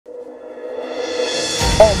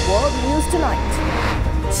On World News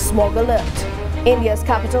Tonight, smog alert. India's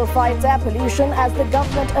capital fights air pollution as the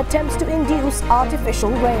government attempts to induce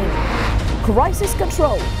artificial rain. Crisis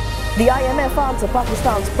control. The IMF answers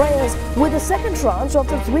Pakistan's prayers with the second tranche of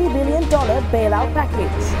the $3 billion bailout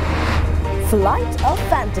package. Flight of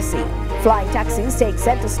fantasy. Flying taxis take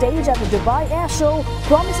center stage at the Dubai Airshow,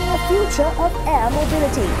 promising a future of air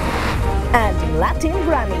mobility. And Latin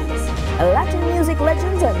Grammys. Latin music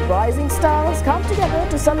legends and rising stars come together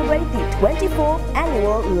to celebrate the 24th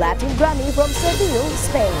annual Latin Grammy from Seville,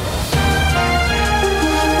 Spain.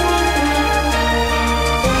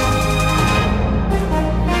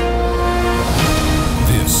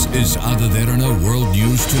 This is Derana World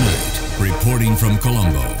News Tonight. Reporting from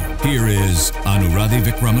Colombo, here is Anuradhi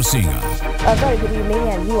Vikramasinghe. A very good evening,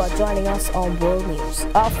 and you are joining us on World News.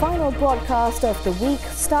 Our final broadcast of the week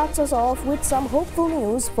starts us off with some hopeful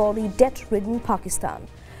news for the debt-ridden Pakistan.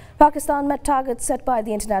 Pakistan met targets set by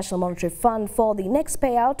the International Monetary Fund for the next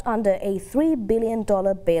payout under a $3 billion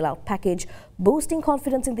bailout package, boosting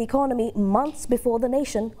confidence in the economy months before the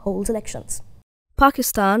nation holds elections.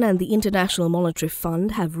 Pakistan and the International Monetary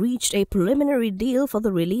Fund have reached a preliminary deal for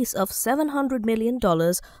the release of $700 million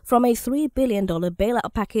from a $3 billion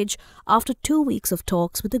bailout package after 2 weeks of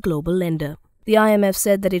talks with the global lender. The IMF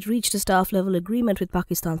said that it reached a staff-level agreement with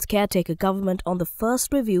Pakistan's caretaker government on the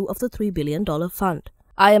first review of the $3 billion fund.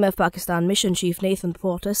 IMF Pakistan Mission Chief Nathan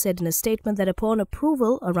Porter said in a statement that upon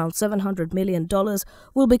approval, around $700 million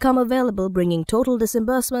will become available, bringing total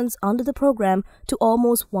disbursements under the program to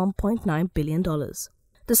almost $1.9 billion.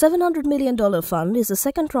 The $700 million fund is the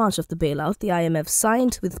second tranche of the bailout the IMF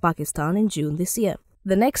signed with Pakistan in June this year.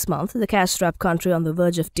 The next month, the cash-strapped country on the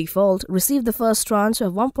verge of default received the first tranche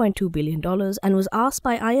of $1.2 billion and was asked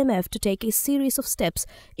by IMF to take a series of steps,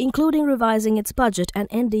 including revising its budget and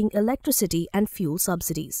ending electricity and fuel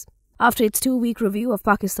subsidies. After its 2-week review of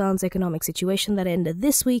Pakistan's economic situation that ended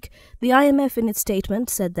this week, the IMF in its statement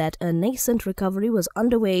said that a nascent recovery was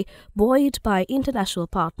underway, buoyed by international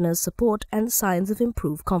partners' support and signs of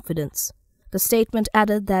improved confidence. The statement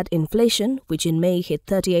added that inflation, which in May hit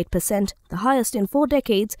 38%, the highest in 4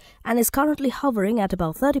 decades, and is currently hovering at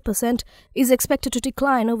about 30%, is expected to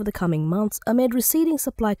decline over the coming months amid receding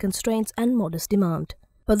supply constraints and modest demand.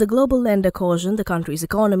 But the global lender cautioned the country's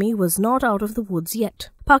economy was not out of the woods yet.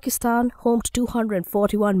 Pakistan, home to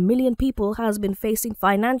 241 million people, has been facing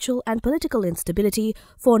financial and political instability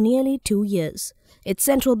for nearly 2 years. Its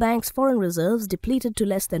central bank's foreign reserves depleted to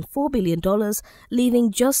less than $4 billion,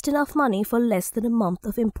 leaving just enough money for less than a month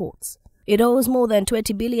of imports. It owes more than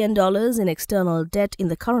 $20 billion in external debt in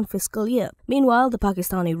the current fiscal year. Meanwhile, the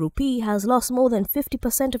Pakistani rupee has lost more than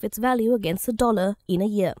 50% of its value against the dollar in a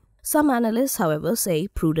year. Some analysts, however, say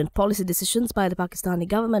prudent policy decisions by the Pakistani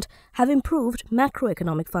government have improved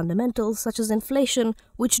macroeconomic fundamentals such as inflation,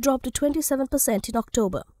 which dropped to 27% in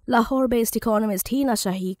October. Lahore-based economist Hina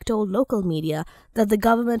Shaikh told local media that the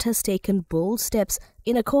government has taken bold steps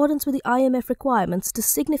in accordance with the IMF requirements to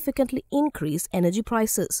significantly increase energy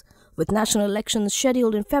prices. With national elections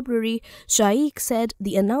scheduled in February, Shaikh said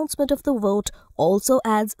the announcement of the vote also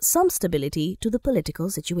adds some stability to the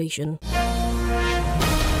political situation.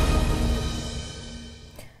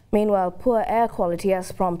 Meanwhile, poor air quality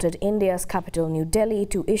has prompted India's capital, New Delhi,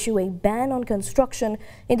 to issue a ban on construction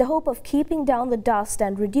in the hope of keeping down the dust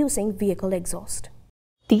and reducing vehicle exhaust.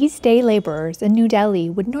 These day laborers in New Delhi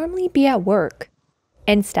would normally be at work.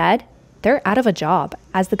 Instead, they're out of a job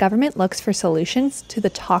as the government looks for solutions to the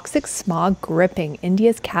toxic smog gripping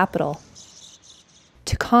India's capital.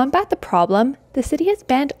 To combat the problem, the city has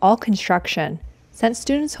banned all construction, sent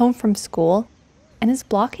students home from school, and is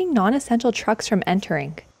blocking non-essential trucks from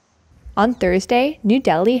entering. On Thursday, New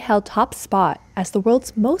Delhi held top spot as the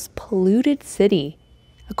world's most polluted city,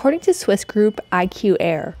 according to Swiss group IQ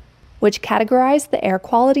Air, which categorized the air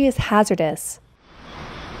quality as hazardous.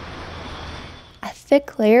 A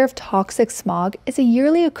thick layer of toxic smog is a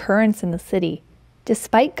yearly occurrence in the city,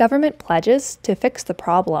 despite government pledges to fix the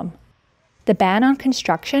problem. The ban on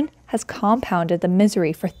construction has compounded the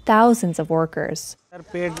misery for thousands of workers.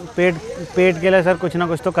 We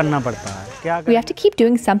have to keep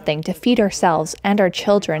doing something to feed ourselves and our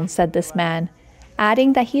children, said this man,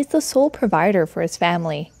 adding that he's the sole provider for his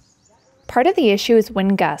family. Part of the issue is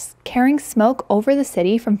wind gusts, carrying smoke over the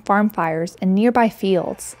city from farm fires and nearby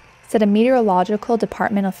fields, said a meteorological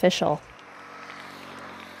department official.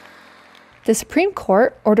 The Supreme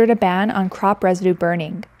Court ordered a ban on crop residue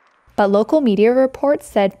burning, but local media reports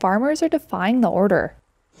said farmers are defying the order.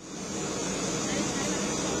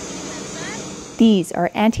 These are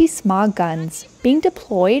anti-smog guns being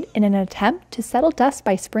deployed in an attempt to settle dust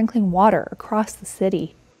by sprinkling water across the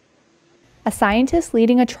city. A scientist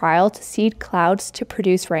leading a trial to seed clouds to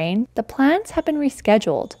produce rain, the plans have been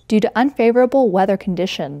rescheduled due to unfavorable weather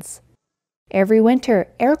conditions. Every winter,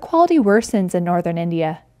 air quality worsens in northern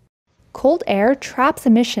India. Cold air traps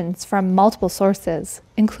emissions from multiple sources,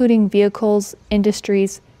 including vehicles,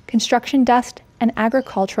 industries, construction dust, and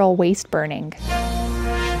agricultural waste burning.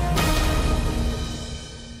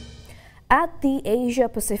 At the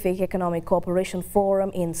Asia-Pacific Economic Cooperation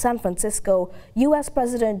Forum in San Francisco, U.S.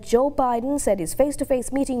 President Joe Biden said his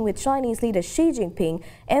face-to-face meeting with Chinese leader Xi Jinping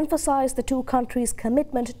emphasized the two countries'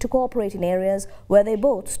 commitment to cooperate in areas where they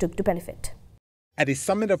both stood to benefit. At a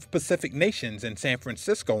summit of Pacific nations in San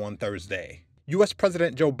Francisco on Thursday, U.S.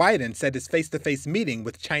 President Joe Biden said his face-to-face meeting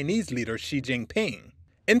with Chinese leader Xi Jinping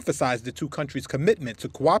emphasized the two countries' commitment to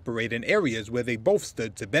cooperate in areas where they both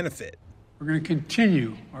stood to benefit. We're going to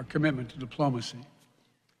continue our commitment to diplomacy,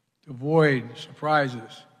 to avoid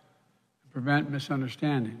surprises, and prevent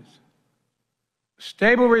misunderstandings. A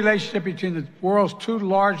stable relationship between the world's two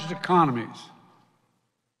largest economies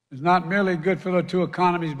is not merely good for the two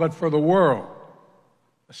economies, but for the world.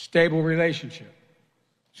 A stable relationship.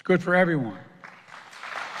 It's good for everyone.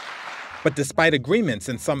 But despite agreements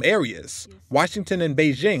in some areas, Washington and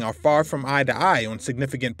Beijing are far from eye to eye on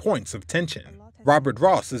significant points of tension. Robert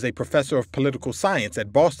Ross is a professor of political science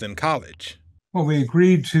at Boston College. Well, we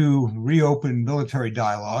agreed to reopen military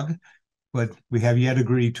dialogue, but we have yet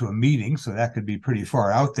agreed to a meeting, so that could be pretty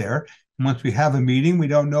far out there. And once we have a meeting, we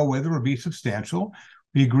don't know whether it will be substantial.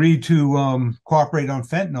 We agreed to cooperate on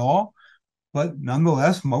fentanyl, but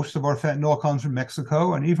nonetheless, most of our fentanyl comes from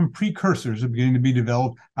Mexico, and even precursors are beginning to be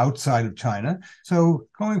developed outside of China. So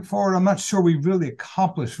going forward, I'm not sure we really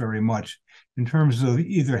accomplished very much in terms of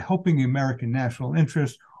either helping the American national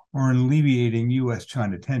interest or alleviating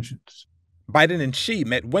U.S.-China tensions. Biden and Xi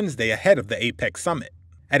met Wednesday ahead of the APEC summit.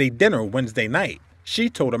 At a dinner Wednesday night, Xi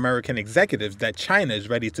told American executives that China is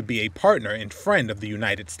ready to be a partner and friend of the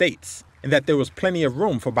United States, and that there was plenty of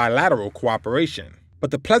room for bilateral cooperation.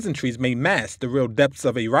 But the pleasantries may mask the real depths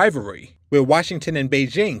of a rivalry, where Washington and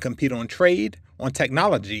Beijing compete on trade, on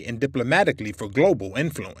technology, and diplomatically for global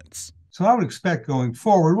influence. So I would expect going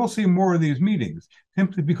forward, we'll see more of these meetings,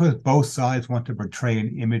 simply because both sides want to portray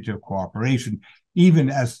an image of cooperation, even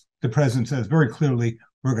as the president says very clearly,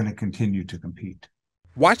 we're going to continue to compete.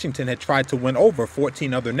 Washington had tried to win over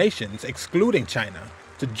 14 other nations, excluding China,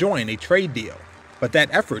 to join a trade deal, but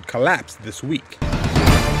that effort collapsed this week.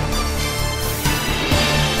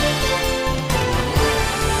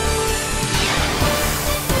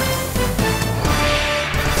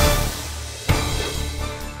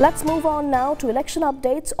 Let's move on now to election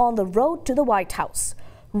updates on the road to the White House.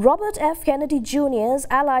 Robert F. Kennedy Jr.'s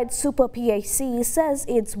allied Super PAC says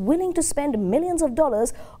it's willing to spend millions of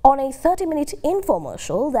dollars on a 30-minute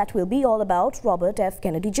infomercial that will be all about Robert F.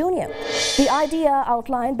 Kennedy Jr. The idea,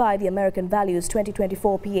 outlined by the American Values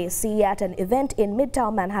 2024 PAC at an event in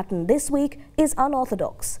Midtown Manhattan this week, is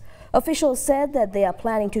unorthodox. Officials said that they are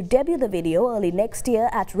planning to debut the video early next year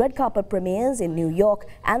at red carpet premieres in New York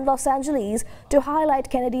and Los Angeles to highlight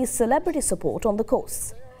Kennedy's celebrity support on the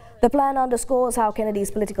coasts. The plan underscores how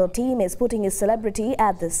Kennedy's political team is putting his celebrity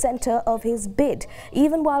at the center of his bid,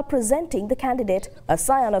 even while presenting the candidate, a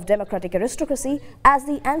scion of Democratic aristocracy, as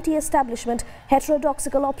the anti-establishment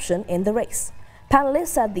heterodoxical option in the race.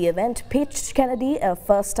 Panelists at the event pitched Kennedy, a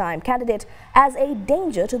first-time candidate, as a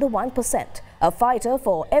danger to the 1%, a fighter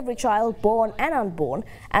for every child born and unborn,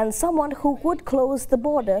 and someone who would close the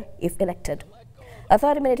border if elected. A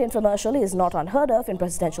 30-minute infomercial is not unheard of in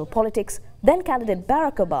presidential politics. Then candidate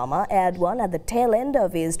Barack Obama aired one at the tail end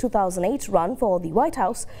of his 2008 run for the White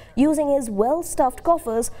House, using his well-stuffed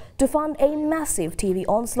coffers to fund a massive TV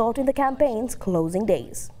onslaught in the campaign's closing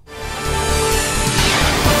days.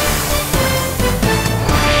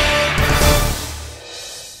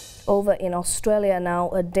 Over in Australia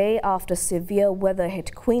now, a day after severe weather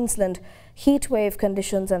hit Queensland, heatwave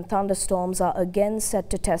conditions and thunderstorms are again set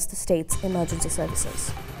to test the state's emergency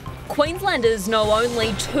services. Queenslanders know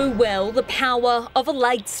only too well the power of a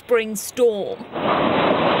late spring storm.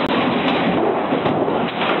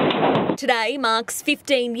 Today marks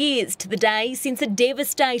 15 years to the day since a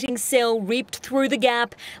devastating cell ripped through the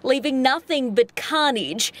gap, leaving nothing but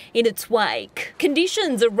carnage in its wake.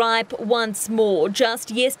 Conditions are ripe once more.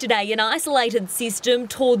 Just yesterday, an isolated system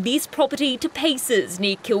tore this property to pieces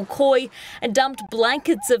near Kilcoy and dumped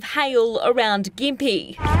blankets of hail around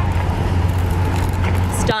Gympie.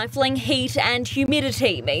 Stifling heat and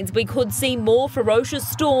humidity means we could see more ferocious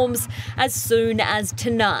storms as soon as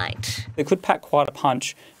tonight. It could pack quite a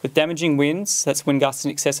punch with damaging winds, that's wind gusts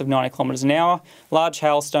in excess of 90 kilometres an hour, large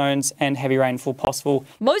hailstones and heavy rainfall possible.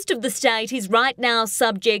 Most of the state is right now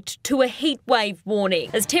subject to a heatwave warning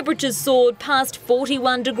as temperatures soared past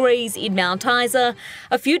 41 degrees in Mount Isa,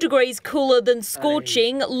 a few degrees cooler than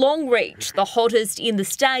scorching Longreach, the hottest in the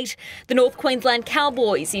state. The North Queensland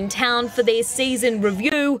Cowboys in town for their season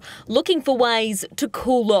review, looking for ways to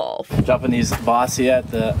cool off. Dropping these bars here at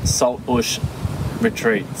the Saltbush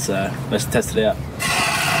retreat, so let's test it out.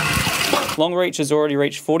 Longreach has already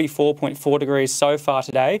reached 44.4 degrees so far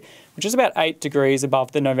today, which is about 8 degrees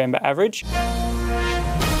above the November average.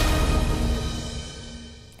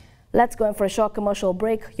 Let's go in for a short commercial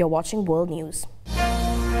break. You're watching World News.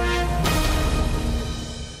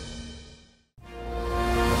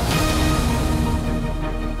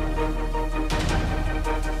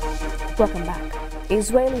 Welcome back.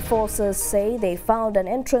 Israeli forces say they found an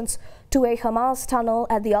entrance to a Hamas tunnel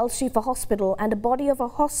at the Al-Shifa hospital and a body of a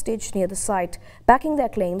hostage near the site, backing their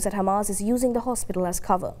claims that Hamas is using the hospital as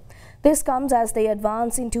cover. This comes as they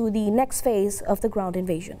advance into the next phase of the ground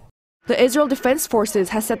invasion. The Israel Defense Forces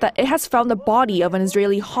has said that it has found the body of an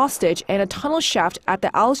Israeli hostage in a tunnel shaft at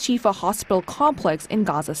the Al-Shifa hospital complex in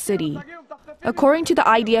Gaza City. According to the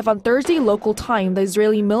IDF on Thursday local time, the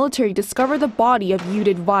Israeli military discovered the body of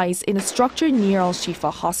Yudit Weiss in a structure near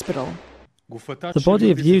Al-Shifa hospital. The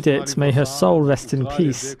body of Judith, may her soul rest in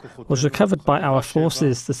peace, was recovered by our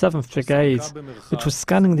forces, the 7th Brigade, which was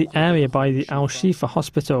scanning the area by the Al-Shifa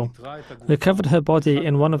hospital. We recovered her body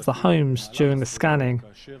in one of the homes during the scanning.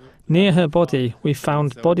 Near her body, we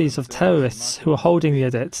found bodies of terrorists who were holding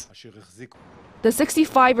Judith. The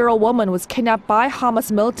 65-year-old woman was kidnapped by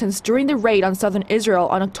Hamas militants during the raid on southern Israel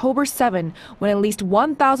on October 7, when at least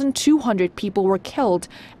 1,200 people were killed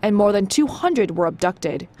and more than 200 were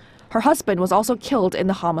abducted. Her husband was also killed in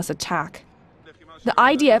the Hamas attack. The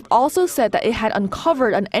IDF also said that it had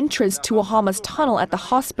uncovered an entrance to a Hamas tunnel at the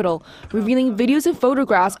hospital, revealing videos and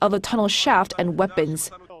photographs of the tunnel shaft and weapons.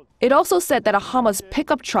 It also said that a Hamas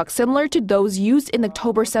pickup truck similar to those used in the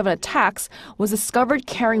October 7 attacks was discovered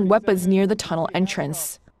carrying weapons near the tunnel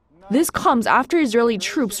entrance. This comes after Israeli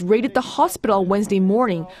troops raided the hospital Wednesday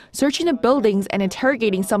morning, searching the buildings and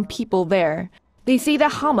interrogating some people there. They say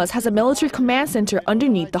that Hamas has a military command center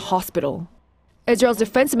underneath the hospital. Israel's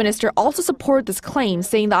defense minister also supported this claim,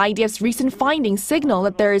 saying the IDF's recent findings signal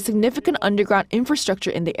that there is significant underground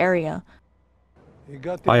infrastructure in the area.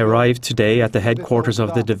 I arrived today at the headquarters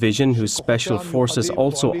of the division whose special forces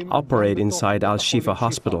also operate inside Al-Shifa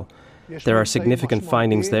hospital. There are significant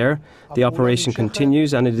findings there. The operation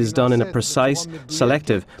continues and it is done in a precise,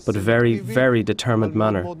 selective, but very, very determined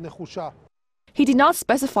manner. He did not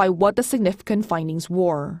specify what the significant findings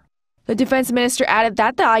were. The defense minister added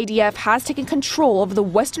that the IDF has taken control of the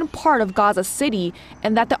western part of Gaza City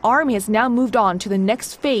and that the army has now moved on to the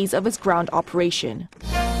next phase of its ground operation.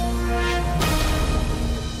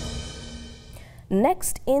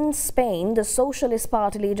 Next, in Spain, the Socialist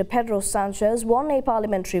Party leader Pedro Sanchez won a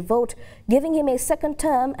parliamentary vote, giving him a second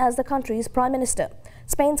term as the country's prime minister.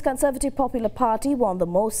 Spain's Conservative Popular Party won the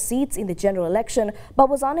most seats in the general election, but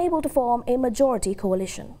was unable to form a majority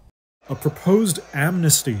coalition. A proposed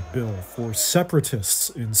amnesty bill for separatists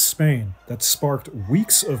in Spain that sparked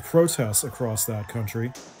weeks of protests across that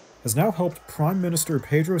country has now helped Prime Minister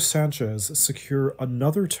Pedro Sanchez secure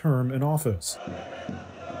another term in office.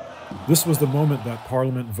 This was the moment that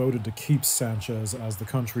Parliament voted to keep Sanchez as the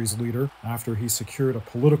country's leader after he secured a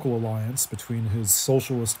political alliance between his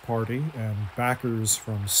Socialist Party and backers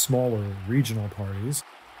from smaller regional parties.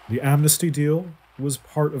 The amnesty deal was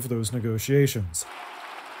part of those negotiations.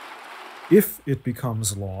 If it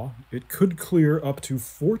becomes law, it could clear up to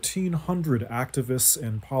 1,400 activists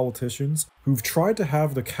and politicians who've tried to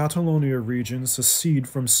have the Catalonia region secede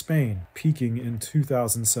from Spain, peaking in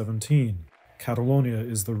 2017. Catalonia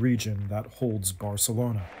is the region that holds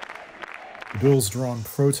Barcelona. The bill's drawn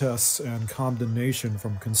protests and condemnation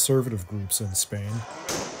from conservative groups in Spain.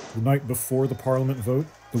 The night before the parliament vote,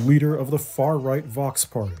 the leader of the far-right Vox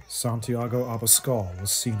party, Santiago Abascal,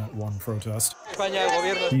 was seen at one protest.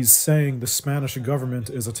 He's saying the Spanish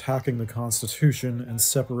government is attacking the constitution and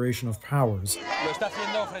separation of powers,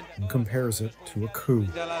 and compares it to a coup.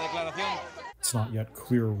 It's not yet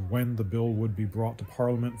clear when the bill would be brought to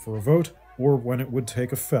Parliament for a vote, or when it would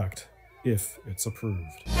take effect, if it's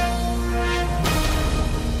approved.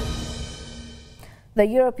 The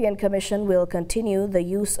European Commission will continue the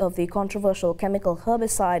use of the controversial chemical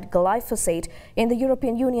herbicide glyphosate in the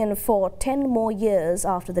European Union for 10 more years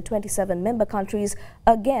after the 27 member countries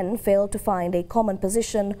again failed to find a common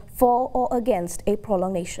position for or against a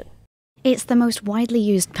prolongation. It's the most widely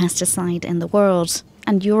used pesticide in the world,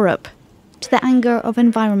 and Europe to the anger of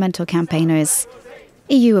environmental campaigners.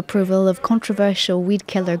 EU approval of controversial weed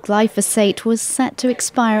killer glyphosate was set to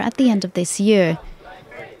expire at the end of this year.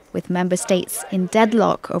 With member states in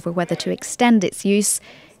deadlock over whether to extend its use,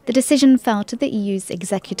 the decision fell to the EU's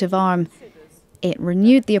executive arm. It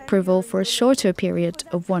renewed the approval for a shorter period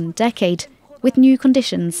of 1 decade, with new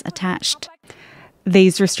conditions attached.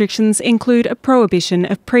 These restrictions include a prohibition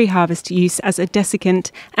of pre-harvest use as a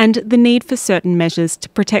desiccant and the need for certain measures to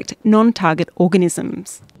protect non-target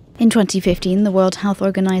organisms. In 2015, the World Health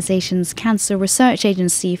Organization's Cancer Research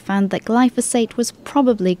Agency found that glyphosate was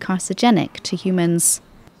probably carcinogenic to humans.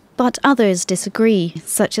 But others disagree,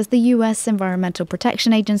 such as the US Environmental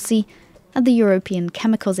Protection Agency and the European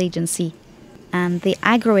Chemicals Agency. And the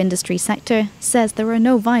agro-industry sector says there are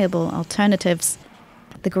no viable alternatives.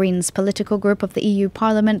 The Greens political group of the EU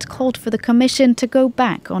Parliament called for the Commission to go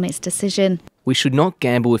back on its decision. We should not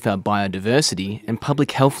gamble with our biodiversity and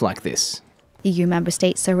public health like this. EU member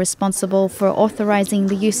states are responsible for authorising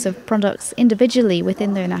the use of products individually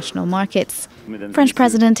within their national markets. French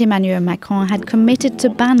President Emmanuel Macron had committed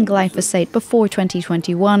to ban glyphosate before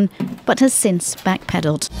 2021, but has since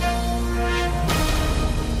backpedalled.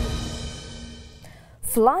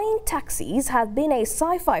 Flying taxis have been a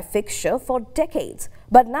sci-fi fixture for decades,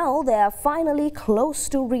 but now they are finally close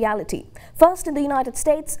to reality. First in the United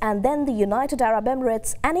States and then the United Arab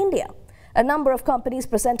Emirates and India. A number of companies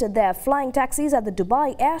presented their flying taxis at the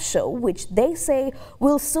Dubai Airshow, which they say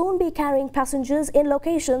will soon be carrying passengers in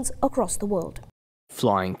locations across the world.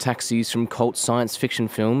 Flying taxis from cult science fiction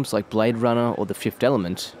films like Blade Runner or The Fifth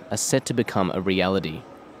Element are set to become a reality,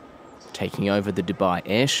 taking over the Dubai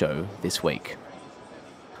Airshow this week.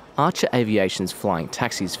 Archer Aviation's flying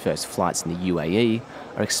taxis' first flights in the UAE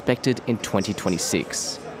are expected in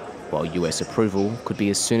 2026, while US approval could be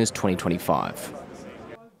as soon as 2025.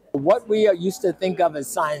 What we used to think of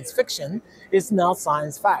as science fiction is now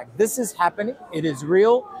science fact. This is happening, it is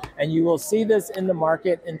real, and you will see this in the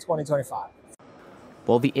market in 2025.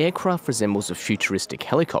 While the aircraft resembles a futuristic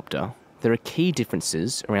helicopter, there are key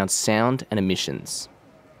differences around sound and emissions.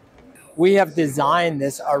 We have designed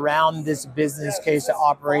this around this business case to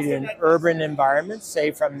operate in urban environments,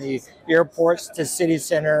 say from the airports to city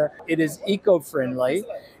center. It is eco-friendly.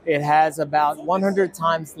 It has about 100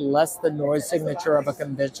 times less the noise signature of a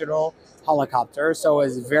conventional helicopter, so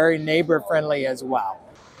it's very neighbor-friendly as well.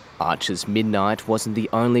 Archer's Midnight wasn't the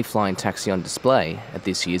only flying taxi on display at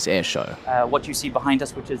this year's airshow. What you see behind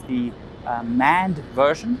us, which is the manned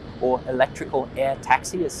version, or electrical air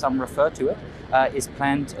taxi as some refer to it, is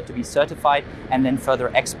planned to be certified and then further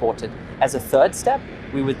exported. As a third step,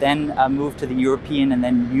 we would then move to the European and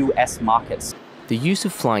then US markets. The use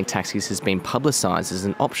of flying taxis has been publicised as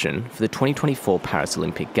an option for the 2024 Paris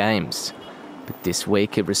Olympic Games. But this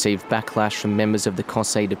week it received backlash from members of the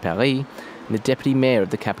Conseil de Paris and the Deputy Mayor of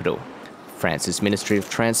the capital. France's Ministry of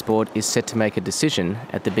Transport is set to make a decision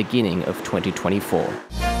at the beginning of 2024.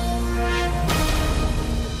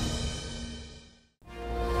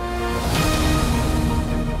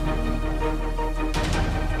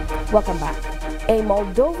 Welcome back. A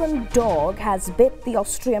Moldovan dog has bit the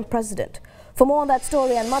Austrian president. For more on that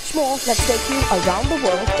story and much more, let's take you around the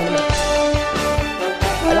world in a minute.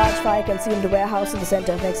 A large fire consumed a warehouse in the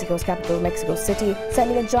center of Mexico's capital, Mexico City,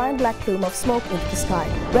 sending a giant black plume of smoke into the sky.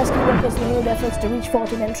 Rescue workers renewed efforts to reach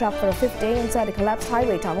 40 men trapped for a 5th day inside a collapsed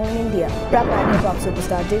highway tunnel in India. Rapper and hip-hop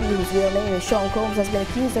superstar Diddy, whose real name is Sean Combs, has been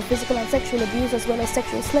accused of physical and sexual abuse as well as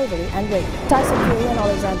sexual slavery and rape. Tyson Fury and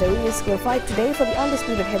Alexander Usyk will fight today for the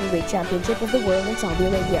undisputed heavyweight championship of the world in Saudi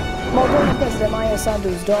Arabia. Moldovan President Maya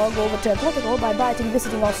Sandu's dog overturned protocol by biting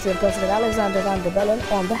visiting Austrian President Alexander Van der Bellen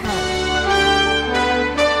on the hand.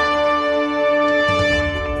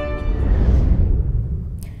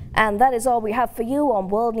 And that is all we have for you on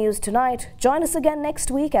World News Tonight. Join us again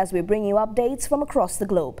next week as we bring you updates from across the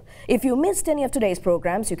globe. If you missed any of today's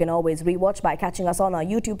programs, you can always rewatch by catching us on our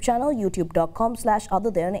YouTube channel,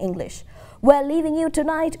 youtube.com/OtherThanEnglish. We're leaving you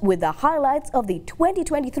tonight with the highlights of the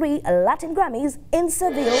 2023 Latin Grammys in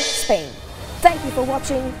Seville, Spain. Thank you for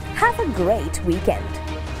watching. Have a great weekend.